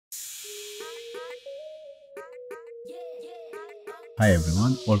Hi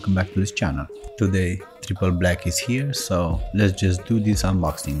everyone, welcome back to this channel. Today Triple Black is here, so let's just do this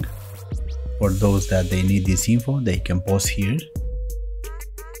unboxing. For those that they need this info, they can pause here.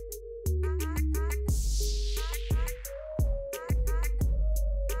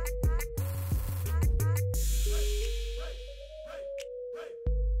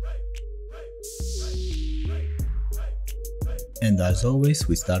 And as always,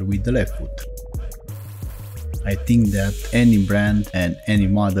 we start with the left foot. I think that any brand and any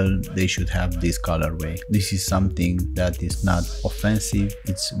model, they should have this colorway. This is something that is not offensive.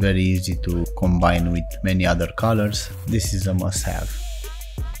 It's very easy to combine with many other colors. This is a must-have.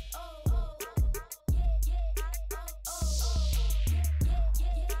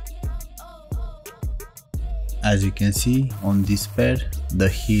 As you can see on this pair, the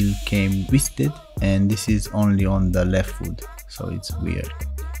heel came twisted, and this is only on the left foot, so it's weird.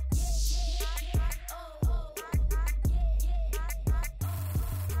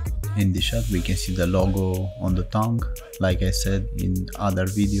 In the shot we can see the logo on the tongue. Like I said in other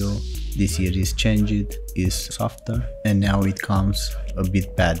video, this here is changed, is softer, and now it comes a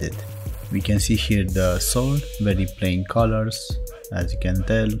bit padded. We can see here the sole, very plain colors, as you can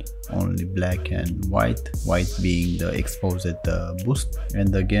tell, only black and white being the exposed boost,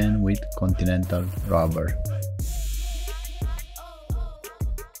 and again with continental rubber.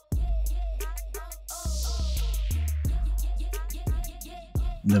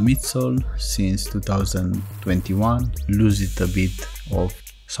 The midsole since 2021 loses a bit of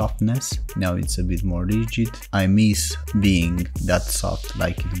softness. Now it's a bit more rigid. I miss being that soft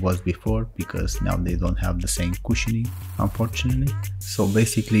like it was before, because now they don't have the same cushioning, unfortunately. So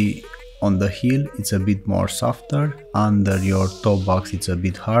basically on the heel it's a bit more softer, under your toe box it's a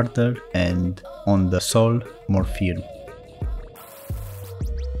bit harder, and on the sole more firm.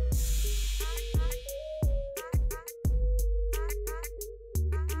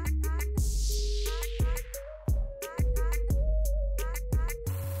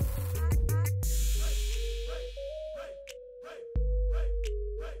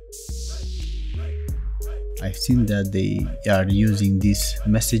 I've seen that they are using these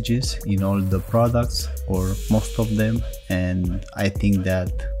messages in all the products, or most of them, and I think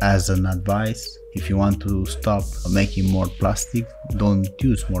that as an advice, if you want to stop making more plastic, don't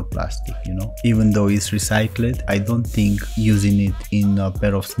use more plastic, you know. Even though it's recycled, I don't think using it in a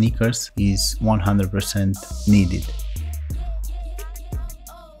pair of sneakers is 100% needed.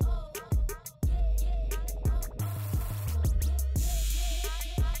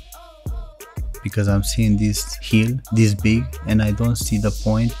 Because I'm seeing this heel this big and I don't see the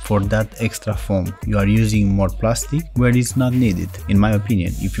point for that extra foam. You are using more plastic where it's not needed, in my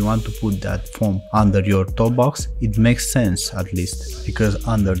opinion. If you want to put that foam under your toe box, it makes sense at least, because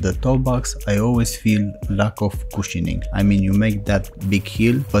under the toe box I always feel lack of cushioning. I mean, you make that big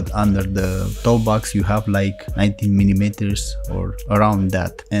heel, but under the toe box you have like 19 millimeters or around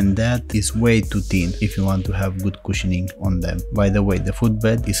that, and that is way too thin if you want to have good cushioning on them. By the way, the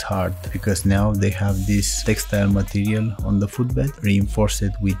footbed is hard because now they have this textile material on the footbed, reinforced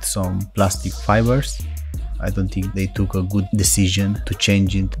with some plastic fibers. I don't think they took a good decision to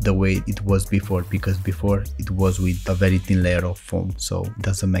change it the way it was before, because before it was with a very thin layer of foam, so it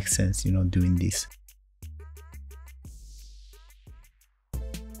doesn't make sense, you know, doing this.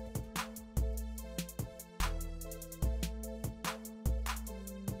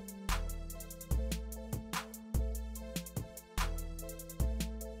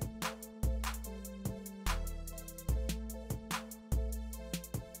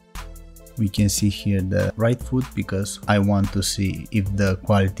 We can see here the right foot, because I want to see if the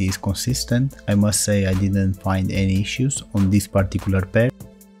quality is consistent. I must say I didn't find any issues on this particular pair.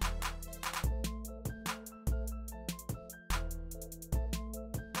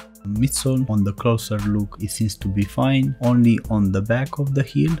 Midsole, on the closer look, it seems to be fine. Only on the back of the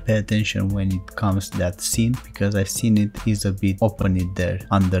heel, pay attention when it comes that seam, because I've seen it is a bit open it there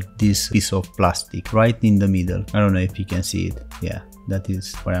under this piece of plastic right in the middle. I don't know if you can see it. Yeah, that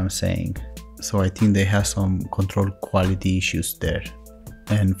is what I'm saying. So I think they have some control quality issues there.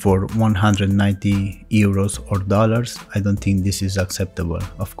 And for 190 euros or dollars, I don't think this is acceptable.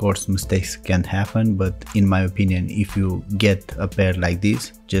 Of course, mistakes can happen, but in my opinion, if you get a pair like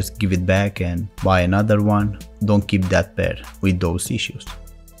this, just give it back and buy another one. Don't keep that pair with those issues.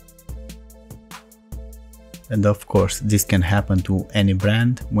 And of course, this can happen to any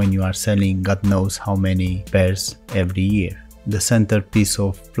brand when you are selling God knows how many pairs every year. The center piece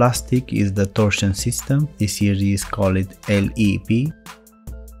of plastic is the torsion system. This here is called LEP.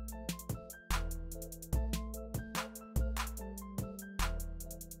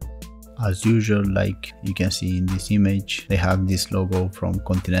 As usual, like you can see in this image, they have this logo from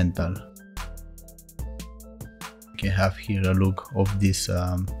Continental. You can have here a look of this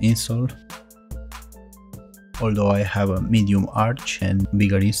insole. Although I have a medium arch and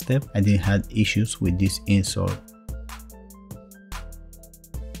bigger instep, I didn't have issues with this insole.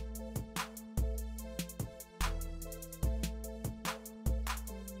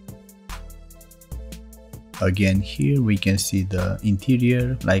 Again, here we can see the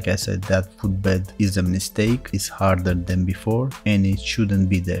interior. Like I said, that footbed is a mistake. It's harder than before and it shouldn't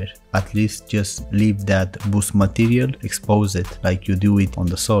be there. At least just leave that boost material, expose it like you do it on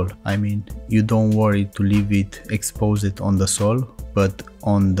the sole. I mean, you don't worry to leave it exposed on the sole, but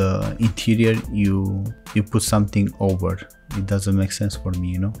on the interior you put something over. It doesn't make sense for me,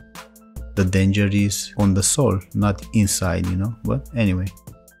 you know. The danger is on the sole, not inside, you know. But anyway.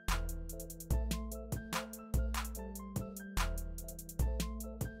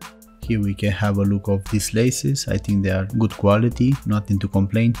 Here we can have a look of these laces. I think they are good quality, nothing to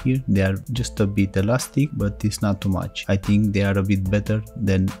complain here. They are just a bit elastic, but it's not too much. I think they are a bit better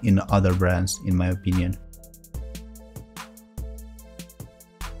than in other brands, in my opinion.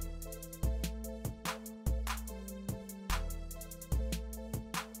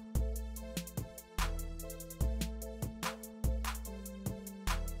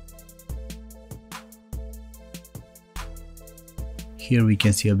 Here we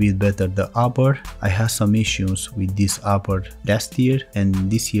can see a bit better the upper. I had some issues with this upper last year, and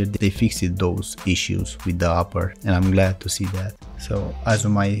this year they fixed those issues with the upper, and I'm glad to see that. So as you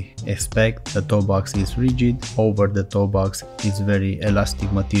might expect, the toe box is rigid. Over the toe box is very elastic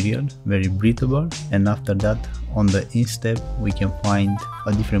material, very breathable, and after that on the instep we can find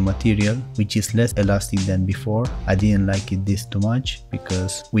a different material which is less elastic than before. I didn't like it this too much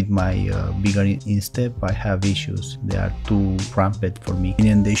because with my bigger instep I have issues. They are too cramped for me,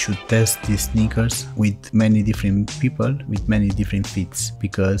 and they should test these sneakers with many different people with many different fits,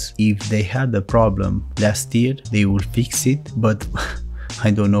 because if they had a problem last year they will fix it, but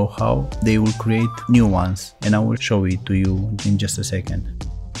I don't know how. They will create new ones, and I will show it to you in just a second.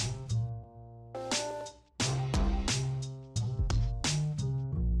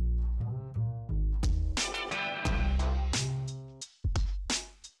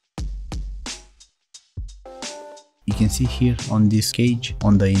 You can see here on this cage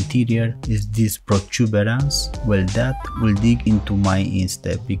on the interior is this protuberance. Well, that will dig into my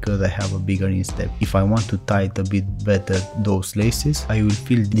instep because I have a bigger instep. If I want to tighten a bit better those laces, I will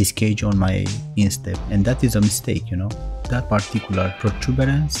feel this cage on my instep, and that is a mistake, you know. That particular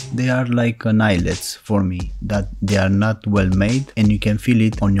protuberance, they are like an eyelets for me, that they are not well made and you can feel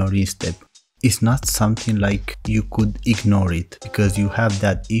it on your instep. It's not something like you could ignore it, because you have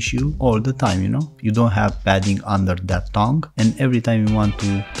that issue all the time, you know. You don't have padding under that tongue, and every time you want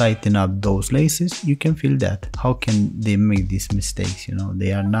to tighten up those laces, you can feel that. How can they make these mistakes, you know?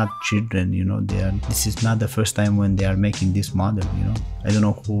 They are not children, you know. This is not the first time when they are making this model, you know. I don't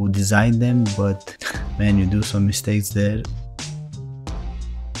know who designed them, but man, you do some mistakes there.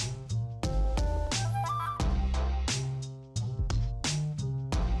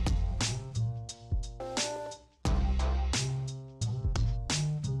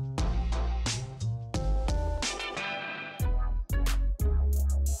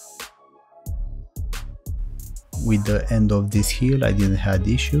 With the end of this heel, I didn't have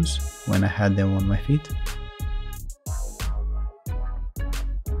issues when I had them on my feet.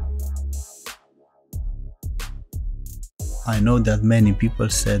 I know that many people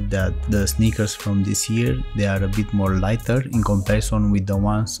said that the sneakers from this year, they are a bit more lighter in comparison with the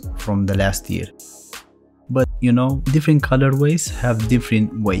ones from the last year. But you know, different colorways have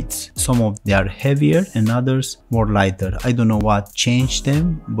different weights. Some of them are heavier and others more lighter. I don't know what changed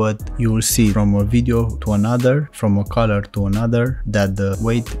them, but you will see from a video to another, from a color to another, that the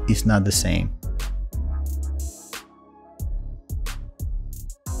weight is not the same.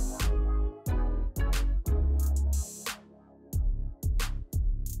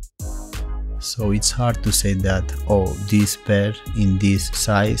 So it's hard to say that, oh, this pair in this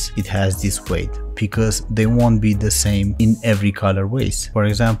size, it has this weight, because they won't be the same in every colorways. For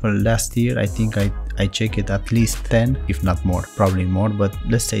example, last year I think I checked it at least 10, if not more, probably more, but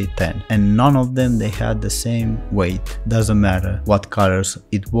let's say 10, and none of them they had the same weight. Doesn't matter what colors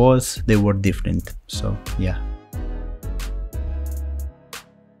it was, they were different. So yeah.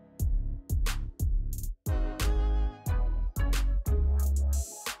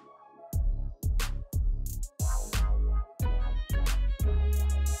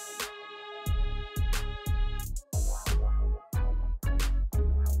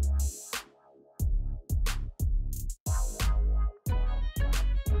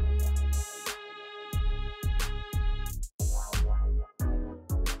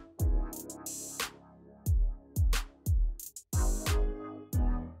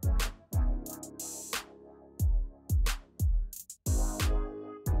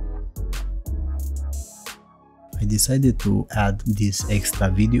 I decided to add this extra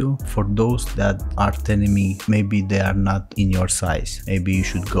video for those that are telling me maybe they are not in your size. Maybe you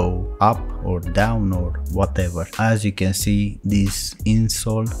should go up or down or whatever. As you can see, this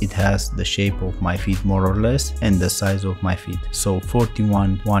insole, it has the shape of my feet more or less and the size of my feet. So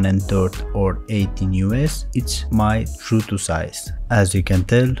 41 1/3 or 18 US, it's my true to size. As you can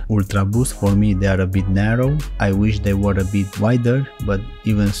tell, Ultraboost for me, they are a bit narrow. I wish they were a bit wider, but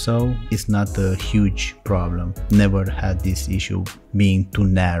even so, it's not a huge problem. Never had this issue being too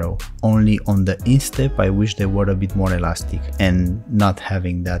narrow. Only on the instep, I wish they were a bit more elastic and not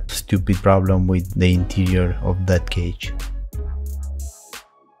having that stupid problem with the interior of that cage.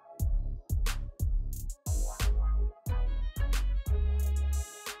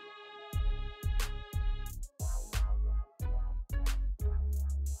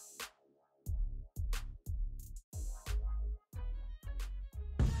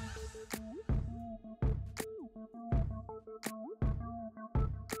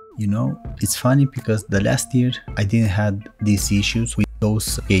 You know, it's funny because the last year I didn't have these issues with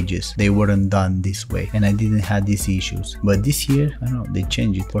those cages. They weren't done this way and I didn't have these issues. But this year, I don't know, they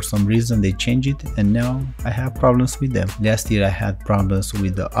changed it. For some reason they changed it and now I have problems with them. Last year I had problems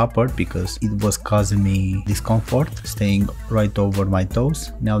with the upper because it was causing me discomfort, staying right over my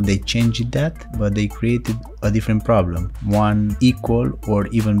toes. Now they changed that, but they created a different problem, one equal or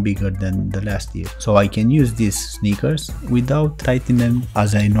even bigger than the last year. So I can use these sneakers without tightening them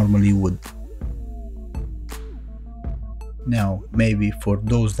as I normally would. Now, maybe for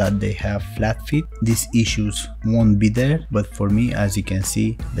those that they have flat feet, these issues won't be there, but for me, as you can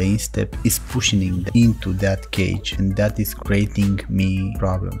see, the instep is pushing into that cage and that is creating me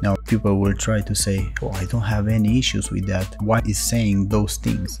problem. Now, people will try to say, oh, I don't have any issues with that. Why is saying those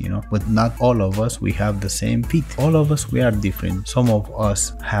things, you know? But not all of us, we have the same feet. All of us, we are different. Some of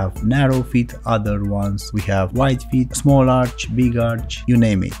us have narrow feet, other ones, we have wide feet, small arch, big arch, you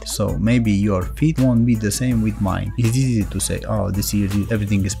name it. So maybe your feet won't be the same with mine. It's easy to say, oh, this year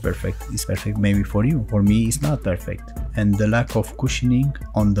everything is perfect. It's perfect maybe for you. For me, it's not perfect. And the lack of cushioning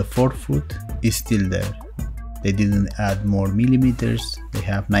on the forefoot is still there. They didn't add more millimeters. They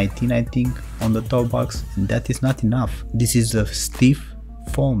have 19, I think, on the toe box, and that is not enough. This is a stiff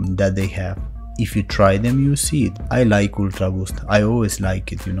foam that they have. If you try them, you see it. I like Ultraboost. I always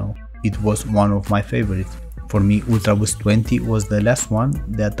like it, you know. It was one of my favorites. For me, Ultraboost 20 was the last one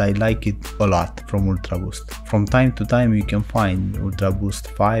that I like it a lot from Ultraboost. From time to time you can find Ultraboost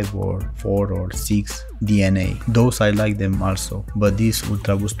 5 or 4 or 6 DNA. Those I like them also. But these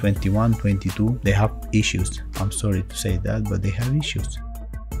Ultraboost 21, 22, they have issues. I'm sorry to say that, but they have issues.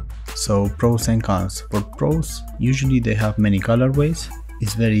 So pros and cons. For pros, usually they have many colorways.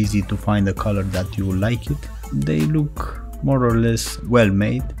 It's very easy to find a color that you like it. They look more or less well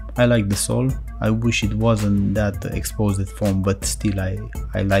made. I like the sole. I wish it wasn't that exposed foam, but still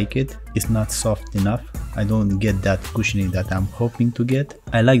I like it. It's not soft enough. I don't get that cushioning that I'm hoping to get.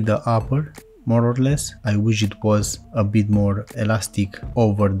 I like the upper more or less. I wish it was a bit more elastic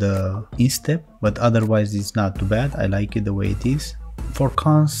over the instep, but otherwise it's not too bad. I like it the way it is. For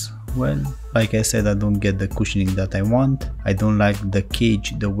cons, well, like I said, I don't get the cushioning that I want. I don't like the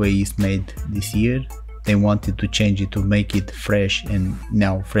cage the way it's made this year. They wanted to change it to make it fresh, and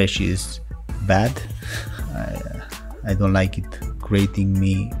now fresh is bad. I don't like it creating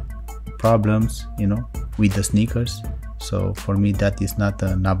me problems, you know, with the sneakers. So for me that is not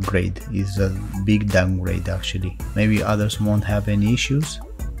an upgrade, it's a big downgrade actually. Maybe others won't have any issues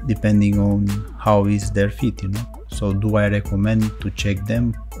depending on how is their feet, you know. So do I recommend to check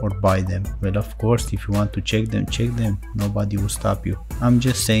them or buy them? Well, of course, if you want to check them, nobody will stop you. I'm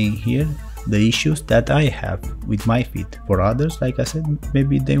just saying here the issues that I have with my feet. For others, like I said,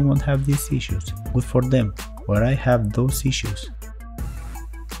 maybe they won't have these issues. Good for them. Where I have those issues.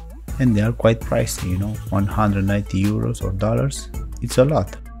 And they are quite pricey, you know, 190 euros or dollars. It's a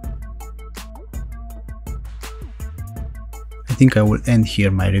lot. I think I will end here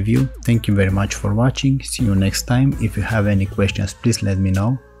my review. Thank you very much for watching. See you next time. If you have any questions, please let me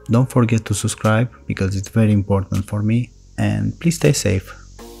know. Don't forget to subscribe because it's very important for me. And please stay safe.